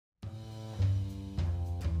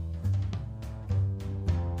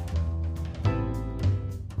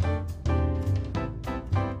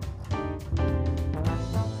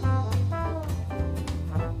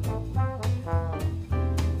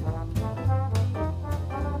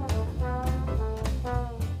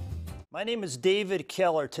My name is David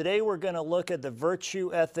Keller. Today we're going to look at the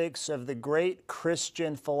virtue ethics of the great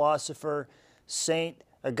Christian philosopher, St.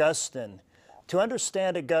 Augustine. To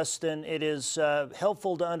understand Augustine, it is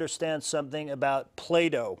helpful to understand something about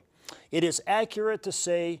Plato. It is accurate to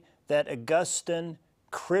say that Augustine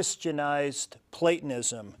Christianized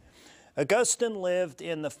Platonism. Augustine lived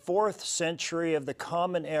in the 4th century of the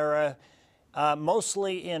Common Era,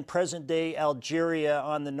 mostly in present-day Algeria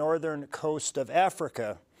on the northern coast of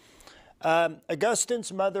Africa.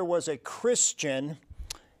 Augustine's mother was a Christian,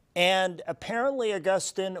 and apparently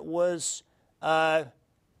Augustine was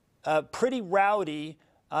pretty rowdy,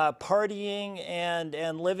 partying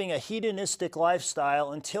and living a hedonistic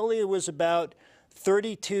lifestyle until he was about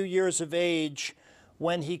 32 years of age,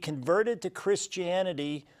 when he converted to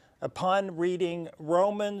Christianity upon reading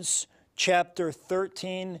Romans chapter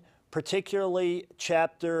 13, particularly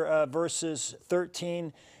verses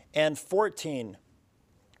 13 and 14.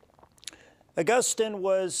 Augustine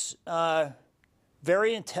was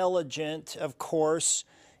very intelligent, of course,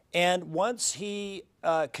 and once he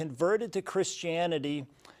converted to Christianity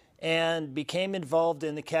and became involved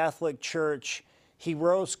in the Catholic Church, he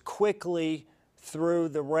rose quickly through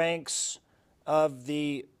the ranks of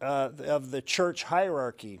the church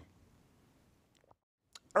hierarchy.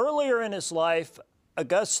 Earlier in his life,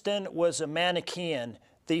 Augustine was a Manichaean.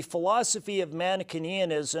 The philosophy of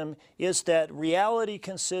Manichaeanism is that reality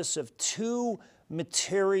consists of two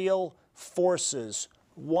material forces,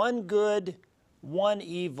 one good, one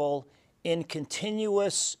evil, in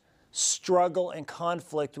continuous struggle and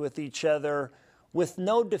conflict with each other, with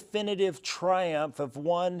no definitive triumph of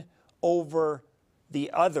one over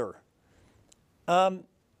the other.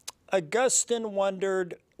 Augustine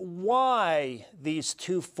wondered why these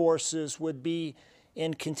two forces would be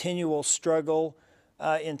in continual struggle,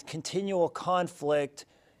 in continual conflict,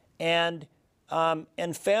 and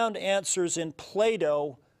found answers in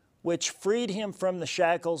Plato, which freed him from the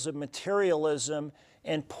shackles of materialism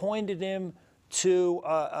and pointed him to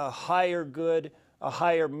a higher good, a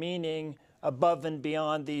higher meaning above and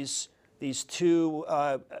beyond these two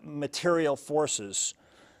material forces.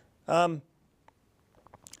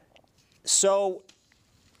 So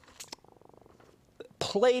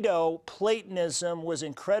Platonism was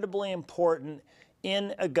incredibly important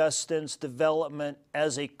in Augustine's development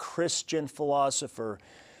as a Christian philosopher.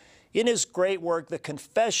 In his great work, The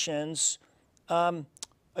Confessions,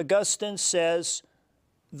 Augustine says,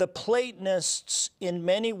 the Platonists in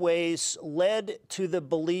many ways led to the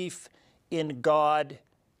belief in God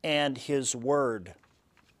and His Word.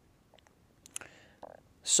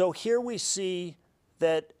 So here we see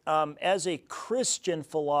that as a Christian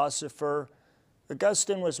philosopher,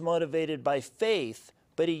 Augustine was motivated by faith,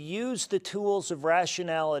 but he used the tools of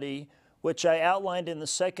rationality, which I outlined in the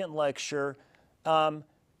second lecture,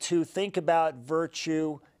 to think about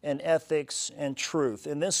virtue and ethics and truth.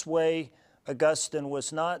 In this way, Augustine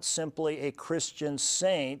was not simply a Christian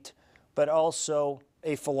saint, but also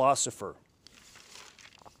a philosopher.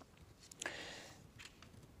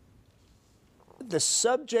 The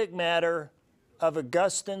subject matter of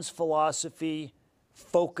Augustine's philosophy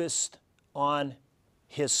focused on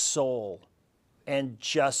his soul and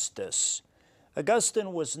justice.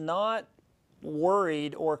 Augustine was not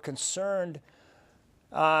worried or concerned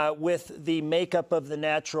with the makeup of the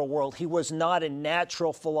natural world. He was not a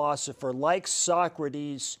natural philosopher. Like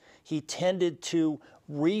Socrates, he tended to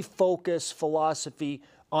refocus philosophy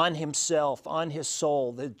on himself, on his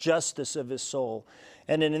soul, the justice of his soul.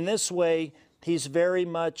 And in this way, he's very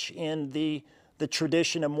much in the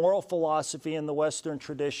tradition of moral philosophy in the Western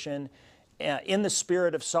tradition, in the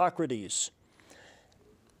spirit of Socrates.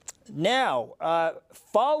 Now,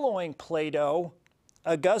 following Plato,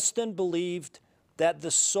 Augustine believed that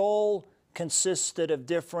the soul consisted of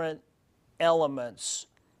different elements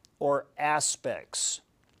or aspects,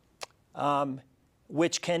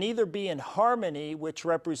 which can either be in harmony, which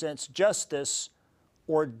represents justice,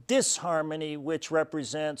 or disharmony, which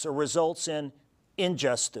represents or results in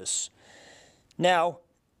injustice. Now,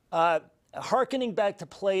 hearkening back to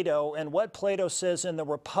Plato and what Plato says in the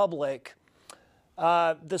Republic,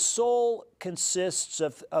 the soul consists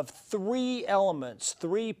of three elements,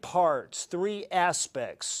 three parts, three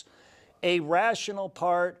aspects. A rational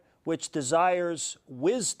part which desires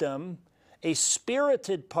wisdom, a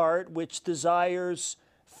spirited part which desires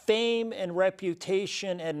fame and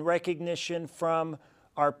reputation and recognition from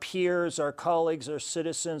our peers, our colleagues, our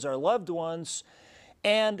citizens, our loved ones,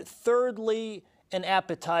 and thirdly, an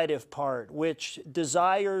appetitive part which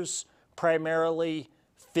desires primarily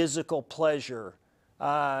physical pleasure.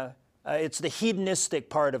 It's the hedonistic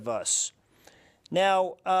part of us.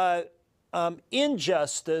 Now,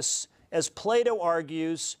 injustice as Plato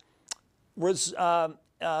argues,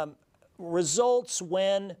 results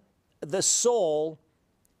when the soul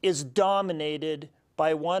is dominated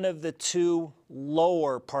by one of the two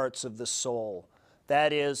lower parts of the soul.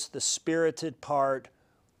 That is, the spirited part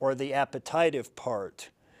or the appetitive part.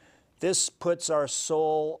 This puts our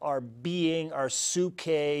soul, our being, our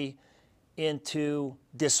psyche into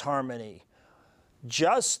disharmony.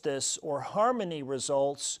 Justice or harmony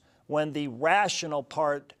results when the rational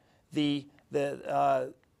part, the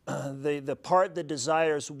part that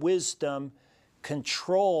desires wisdom,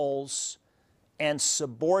 controls and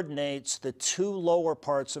subordinates the two lower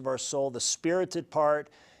parts of our soul, the spirited part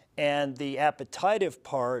and the appetitive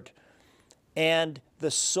part, and the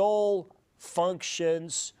soul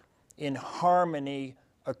functions in harmony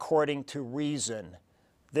according to reason.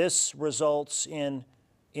 This results in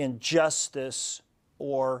justice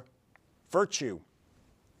or virtue.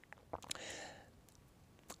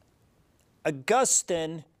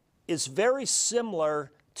 Augustine is very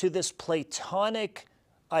similar to this Platonic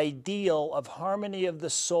ideal of harmony of the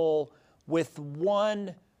soul with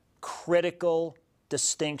one critical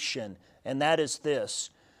distinction, and that is this.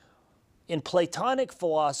 In Platonic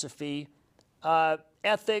philosophy,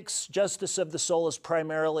 ethics, justice of the soul is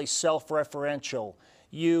primarily self-referential.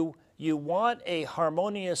 You want a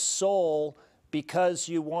harmonious soul because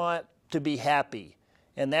you want to be happy,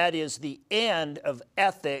 and that is the end of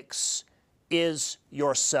ethics is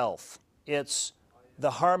yourself. It's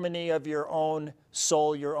the harmony of your own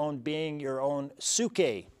soul, your own being, your own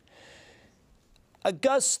psyche.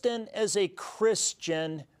 Augustine, as a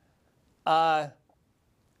Christian,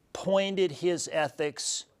 pointed his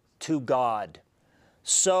ethics to God.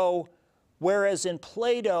 So, whereas in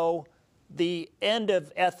Plato, the end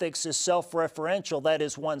of ethics is self-referential, that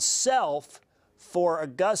is oneself, for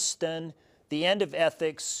Augustine, the end of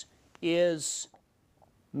ethics is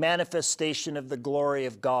manifestation of the glory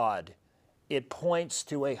of God. It points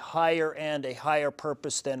to a higher end, a higher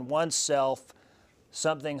purpose than oneself,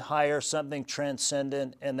 something higher, something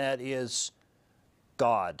transcendent, and that is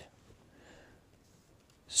God.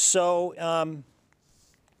 So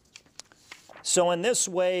in this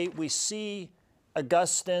way, we see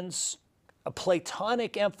Augustine's a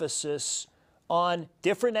Platonic emphasis on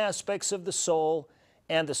different aspects of the soul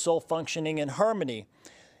and the soul functioning in harmony.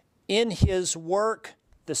 In his work,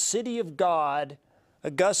 The City of God,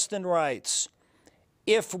 Augustine writes,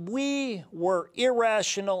 "If we were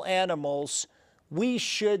irrational animals, we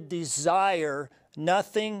should desire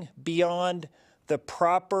nothing beyond the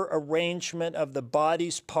proper arrangement of the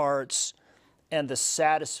body's parts and the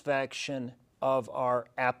satisfaction of our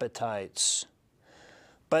appetites.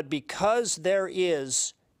 But because there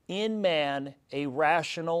is in man a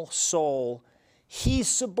rational soul, he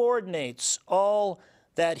subordinates all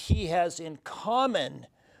that he has in common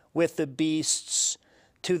with the beasts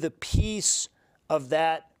to the peace of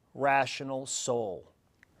that rational soul."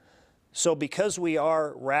 So because we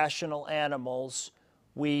are rational animals,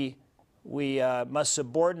 we must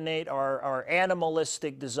subordinate our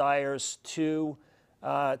animalistic desires to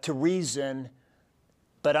reason.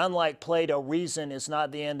 But unlike Plato, reason is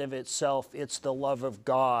not the end of itself. It's the love of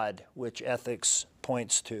God, which ethics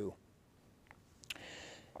points to.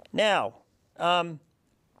 Now,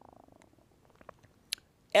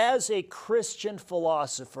 as a Christian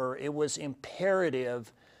philosopher, it was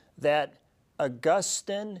imperative that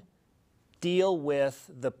Augustine deal with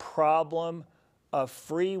the problem of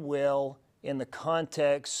free will in the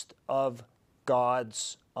context of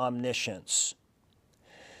God's omniscience.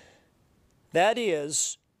 That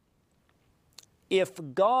is,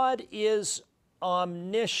 if God is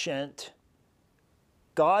omniscient,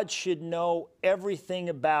 God should know everything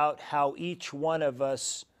about how each one of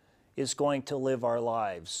us is going to live our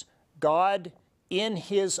lives. God, in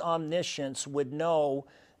his omniscience, would know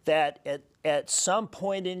that at some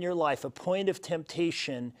point in your life, a point of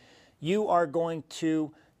temptation, you are going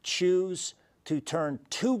to choose to turn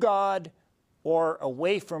to God or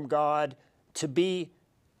away from God, to be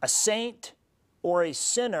a saint or a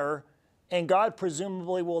sinner, and God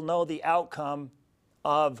presumably will know the outcome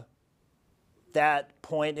of that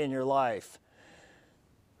point in your life.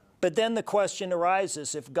 But then the question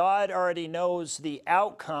arises, if God already knows the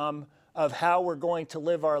outcome of how we're going to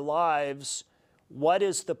live our lives, what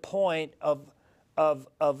is the point of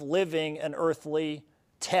living an earthly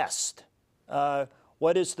test?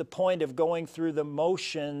 What is the point of going through the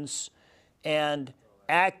motions and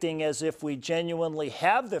acting as if we genuinely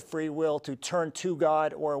have the free will to turn to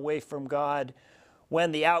God or away from God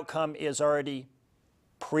when the outcome is already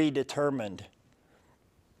predetermined?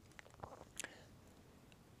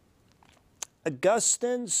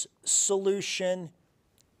 Augustine's solution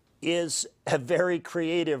is a very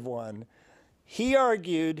creative one. He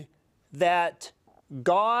argued that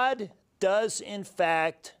God does in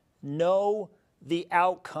fact know the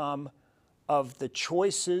outcome of the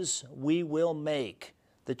choices we will make,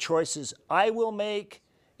 the choices I will make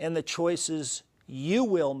and the choices you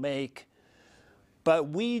will make, but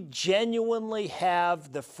we genuinely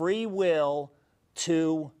have the free will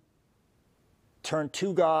to turn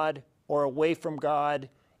to God or away from God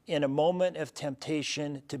in a moment of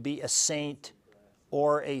temptation to be a saint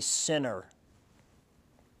or a sinner.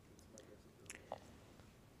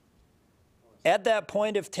 At that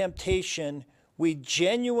point of temptation, we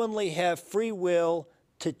genuinely have free will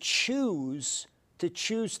to choose to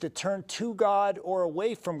turn to God or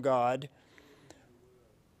away from God.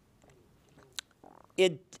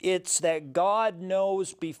 It's that God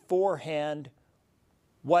knows beforehand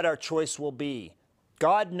what our choice will be.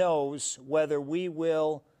 God knows whether we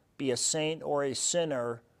will be a saint or a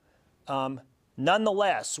sinner.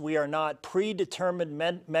 Nonetheless, we are not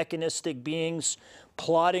predetermined mechanistic beings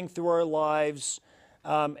plodding through our lives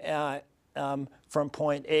from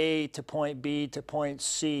point A to point B to point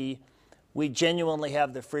C. We genuinely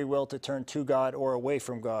have the free will to turn to God or away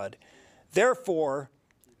from God. Therefore,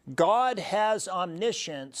 God has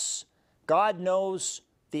omniscience. God knows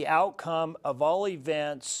the outcome of all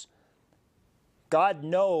events. God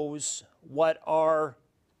knows what our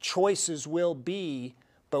choices will be,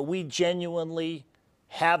 but we genuinely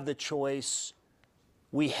have the choice.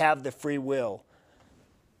 We have the free will.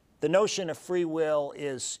 The notion of free will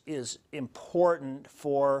is important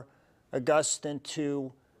for Augustine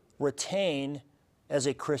to retain as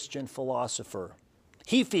a Christian philosopher.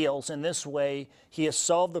 He feels in this way he has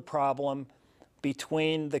solved the problem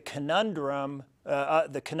between the conundrum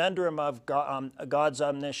of God's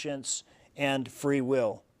omniscience and free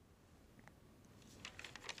will.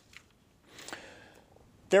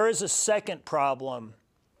 There is a second problem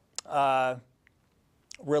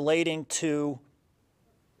relating to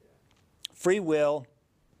free will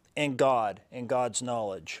and God and God's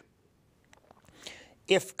knowledge.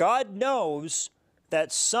 If God knows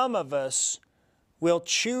that some of us will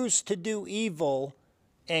choose to do evil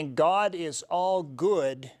and God is all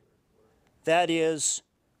good, that is,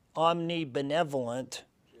 omnibenevolent,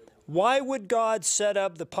 why would God set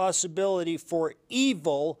up the possibility for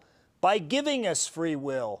evil by giving us free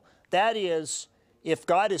will? That is, if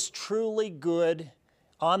God is truly good,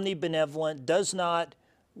 omnibenevolent, does not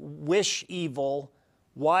wish evil,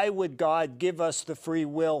 why would God give us the free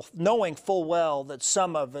will, knowing full well that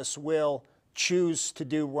some of us will choose to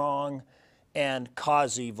do wrong and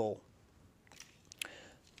cause evil?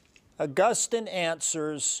 Augustine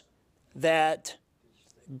answers that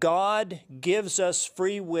God gives us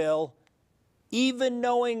free will even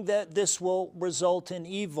knowing that this will result in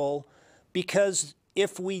evil, because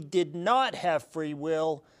if we did not have free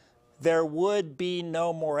will, there would be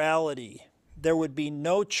no morality. There would be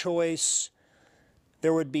no choice.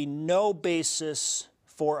 There would be no basis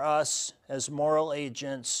for us as moral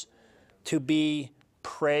agents to be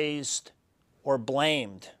praised or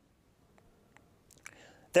blamed.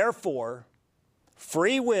 Therefore,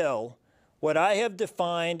 free will, what I have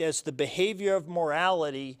defined as the behavior of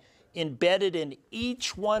morality embedded in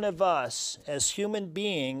each one of us as human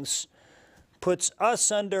beings, puts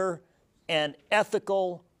us under an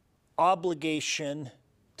ethical obligation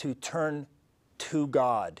to turn to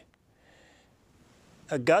God.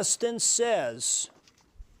 Augustine says,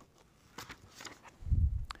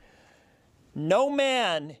 no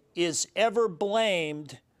man is ever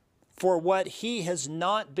blamed for what he has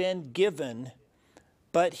not been given,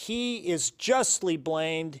 but he is justly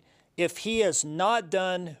blamed if he has not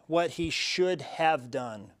done what he should have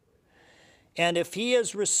done. And if he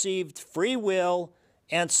has received free will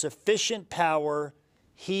and sufficient power,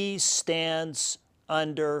 he stands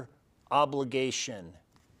under obligation.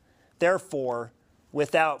 Therefore,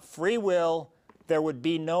 without free will, there would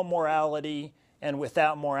be no morality, and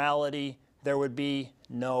without morality, there would be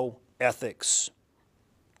no ethics.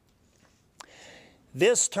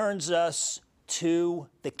 This turns us to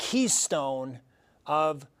the keystone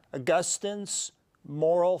of Augustine's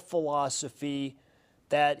moral philosophy,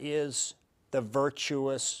 that is the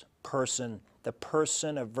virtuous person, the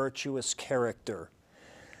person of virtuous character.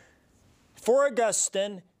 For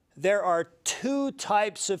Augustine, there are two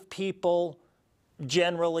types of people,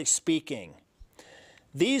 generally speaking.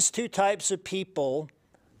 These two types of people,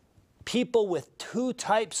 people with two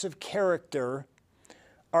types of character,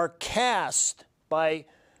 are cast by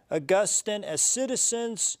Augustine as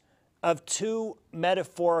citizens of two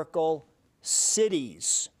metaphorical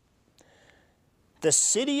cities. The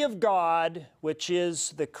city of God, which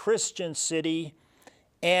is the Christian city,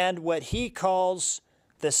 and what he calls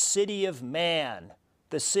the city of man,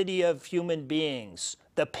 the city of human beings,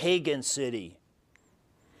 the pagan city.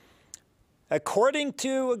 According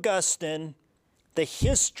to Augustine, the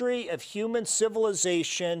history of human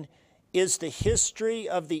civilization is the history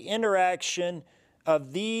of the interaction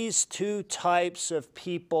of these two types of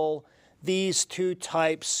people, these two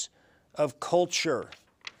types of culture.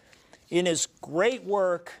 In his great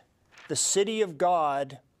work, The City of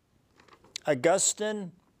God,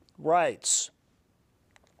 Augustine writes,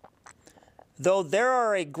 though there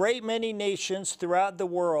are a great many nations throughout the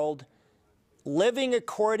world living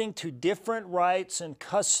according to different rites and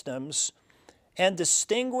customs, and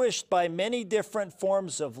distinguished by many different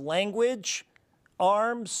forms of language,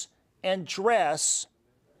 arms, and dress,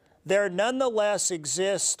 there nonetheless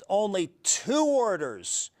exist only two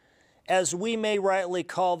orders, as we may rightly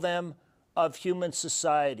call them, of human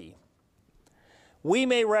society. We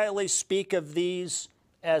may rightly speak of these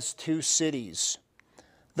as two cities.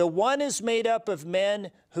 The one is made up of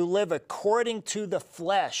men who live according to the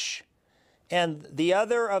flesh, and the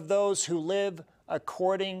other of those who live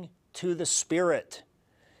according to the Spirit.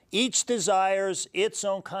 Each desires its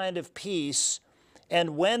own kind of peace,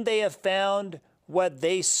 and when they have found what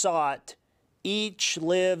they sought, each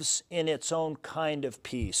lives in its own kind of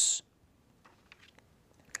peace.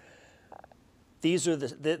 This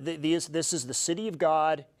is the city of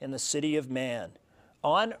God and the city of man.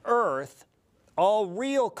 On earth, all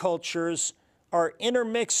real cultures are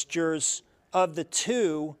intermixtures of the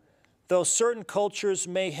two, though certain cultures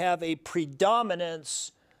may have a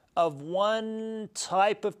predominance of one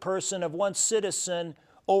type of person, of one citizen,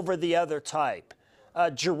 over the other type.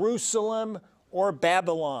 Jerusalem or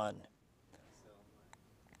Babylon.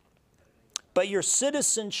 But your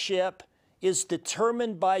citizenship is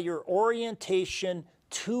determined by your orientation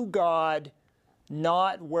to God,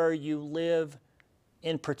 not where you live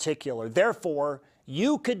in particular. Therefore,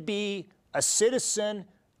 you could be a citizen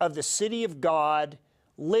of the city of God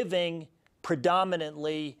living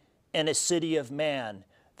predominantly in a city of man.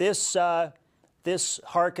 This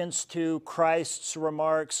harkens to Christ's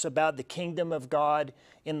remarks about the kingdom of God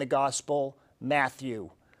in the Gospel, Matthew.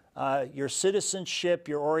 Your citizenship,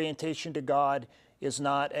 your orientation to God is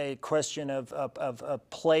not a question of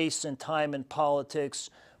place and time and politics,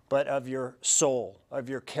 but of your soul, of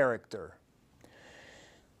your character.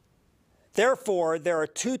 Therefore, there are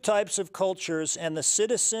two types of cultures, and the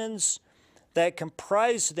citizens that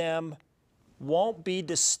comprise them won't be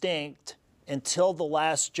distinct until the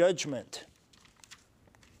last judgment.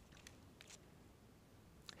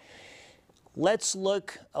 Let's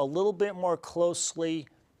look a little bit more closely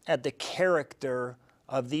at the character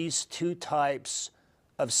of these two types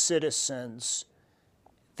of citizens.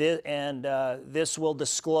 This will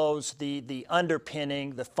disclose the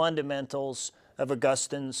underpinning, the fundamentals of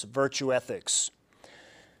Augustine's virtue ethics.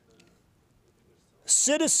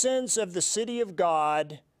 Citizens of the city of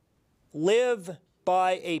God live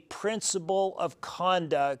by a principle of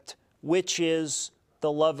conduct, which is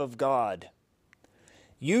the love of God.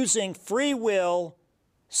 Using free will,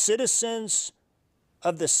 citizens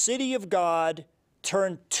of the city of God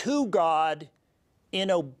turn to God in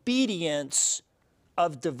obedience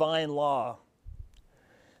of divine law.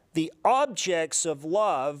 The objects of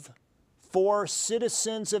love for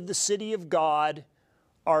citizens of the city of God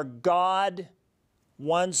are God,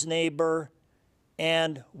 one's neighbor,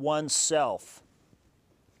 and oneself.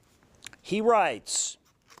 He writes,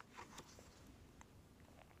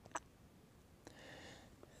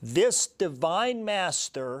 this divine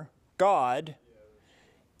master, God,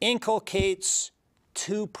 inculcates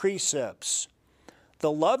two precepts,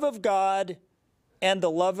 the love of God and the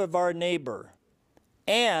love of our neighbor.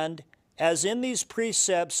 And as in these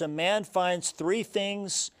precepts a man finds three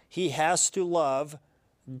things he has to love,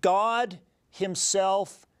 God,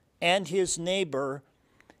 himself, and his neighbor,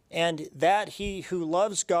 and that he who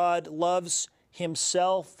loves God loves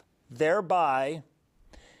himself thereby,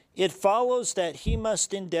 it follows that he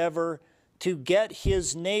must endeavor to get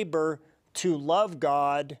his neighbor to love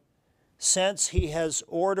God, since he is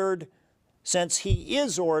ordered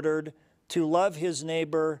to love his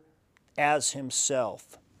neighbor as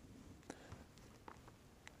himself.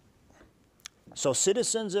 So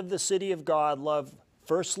citizens of the city of God love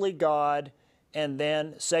firstly God, and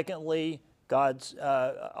then secondly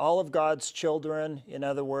all of God's children, in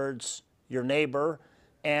other words, your neighbor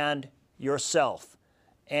and yourself.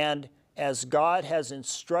 And as God has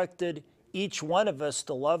instructed each one of us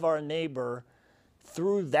to love our neighbor,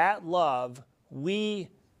 through that love, we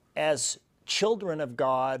as children of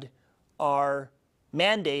God are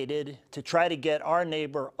mandated to try to get our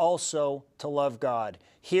neighbor also to love God.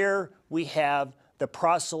 Here we have the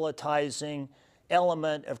proselytizing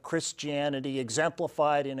element of Christianity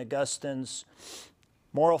exemplified in Augustine's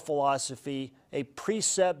moral philosophy, a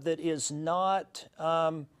precept that is not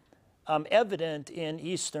evident in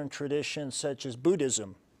Eastern traditions such as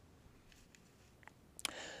Buddhism.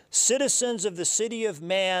 Citizens of the city of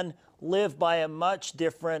man live by a much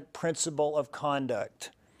different principle of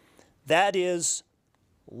conduct. That is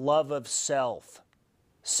love of self.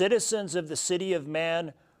 Citizens of the city of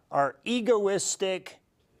man are egoistic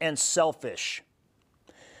and selfish.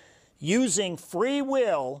 Using free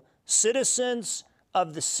will, citizens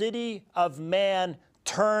of the city of man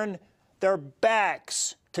turn their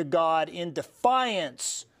backs to God in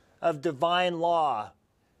defiance of divine law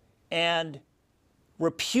and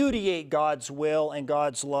repudiate God's will and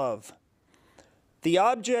God's love. The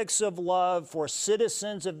objects of love for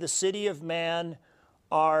citizens of the city of man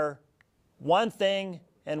are one thing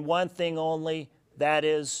and one thing only, that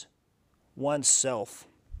is oneself.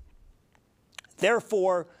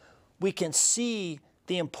 Therefore, we can see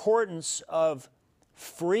the importance of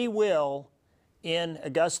free will in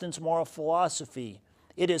Augustine's moral philosophy.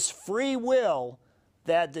 It is free will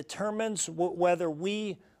that determines whether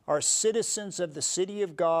we are citizens of the city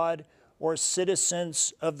of God or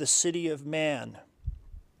citizens of the city of man.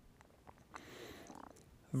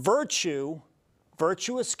 Virtue,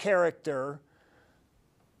 virtuous character,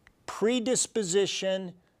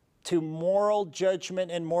 predisposition to moral judgment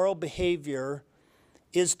and moral behavior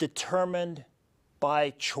is determined by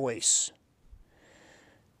choice.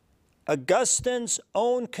 Augustine's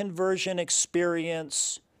own conversion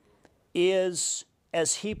experience is,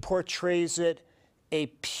 as he portrays it, a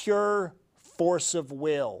pure force of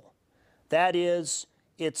will. That is,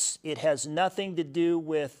 it has nothing to do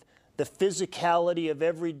with the physicality of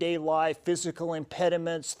everyday life, physical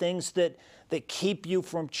impediments, things that keep you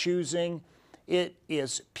from choosing. It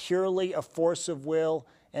is purely a force of will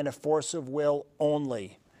and a force of will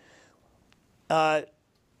only.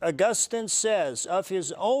 Augustine says of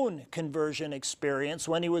his own conversion experience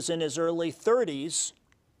when he was in his early 30s,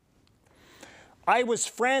 I was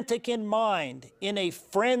frantic in mind, in a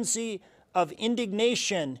frenzy of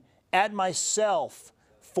indignation at myself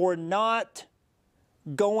for not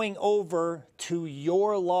going over to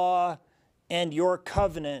your law and your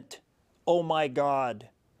covenant, O my God,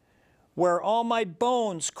 where all my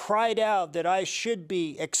bones cried out that I should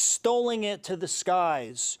be extolling it to the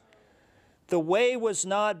skies. The way was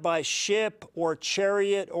not by ship or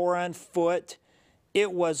chariot or on foot.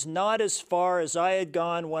 It was not as far as I had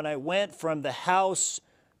gone when I went from the house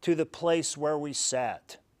to the place where we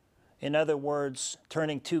sat. In other words,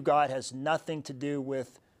 turning to God has nothing to do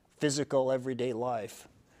with physical everyday life.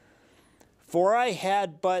 For I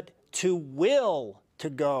had but to will to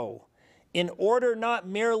go, in order not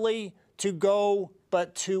merely to go,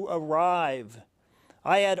 but to arrive.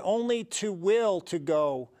 I had only to will to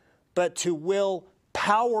go, but to will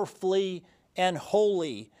powerfully and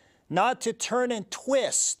wholly, not to turn and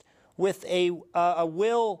twist with a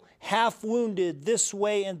will half wounded this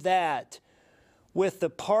way and that, with the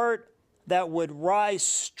part that would rise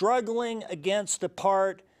struggling against the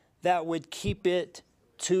part that would keep it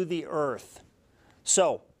to the earth.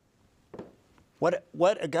 So, what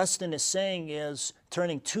Augustine is saying is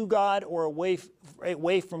turning to God or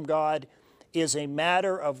away from God is a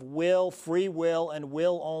matter of will, free will, and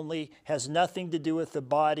will only, has nothing to do with the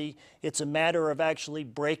body. It's a matter of actually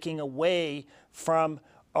breaking away from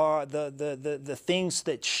the things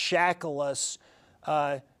that shackle us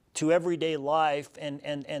to everyday life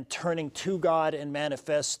and turning to God and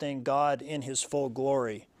manifesting God in His full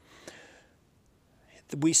glory.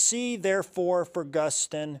 We see, therefore, for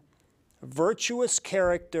Augustine, virtuous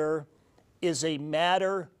character is a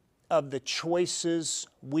matter of the choices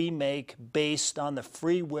we make based on the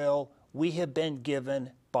free will we have been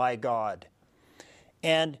given by God.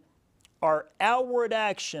 And our outward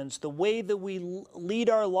actions, the way that we lead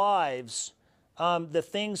our lives, the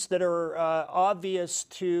things that are obvious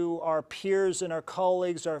to our peers and our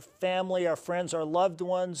colleagues, our family, our friends, our loved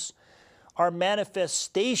ones, are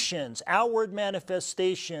manifestations, outward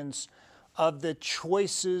manifestations of the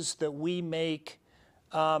choices that we make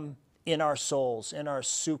in our souls, in our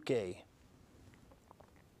psyche.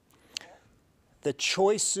 The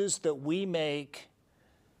choices that we make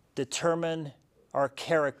determine our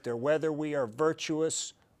character, whether we are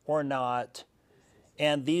virtuous or not,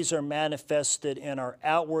 and these are manifested in our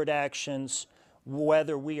outward actions,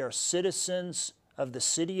 whether we are citizens of the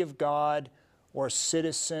city of God or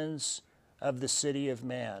citizens of the city of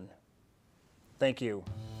man. Thank you.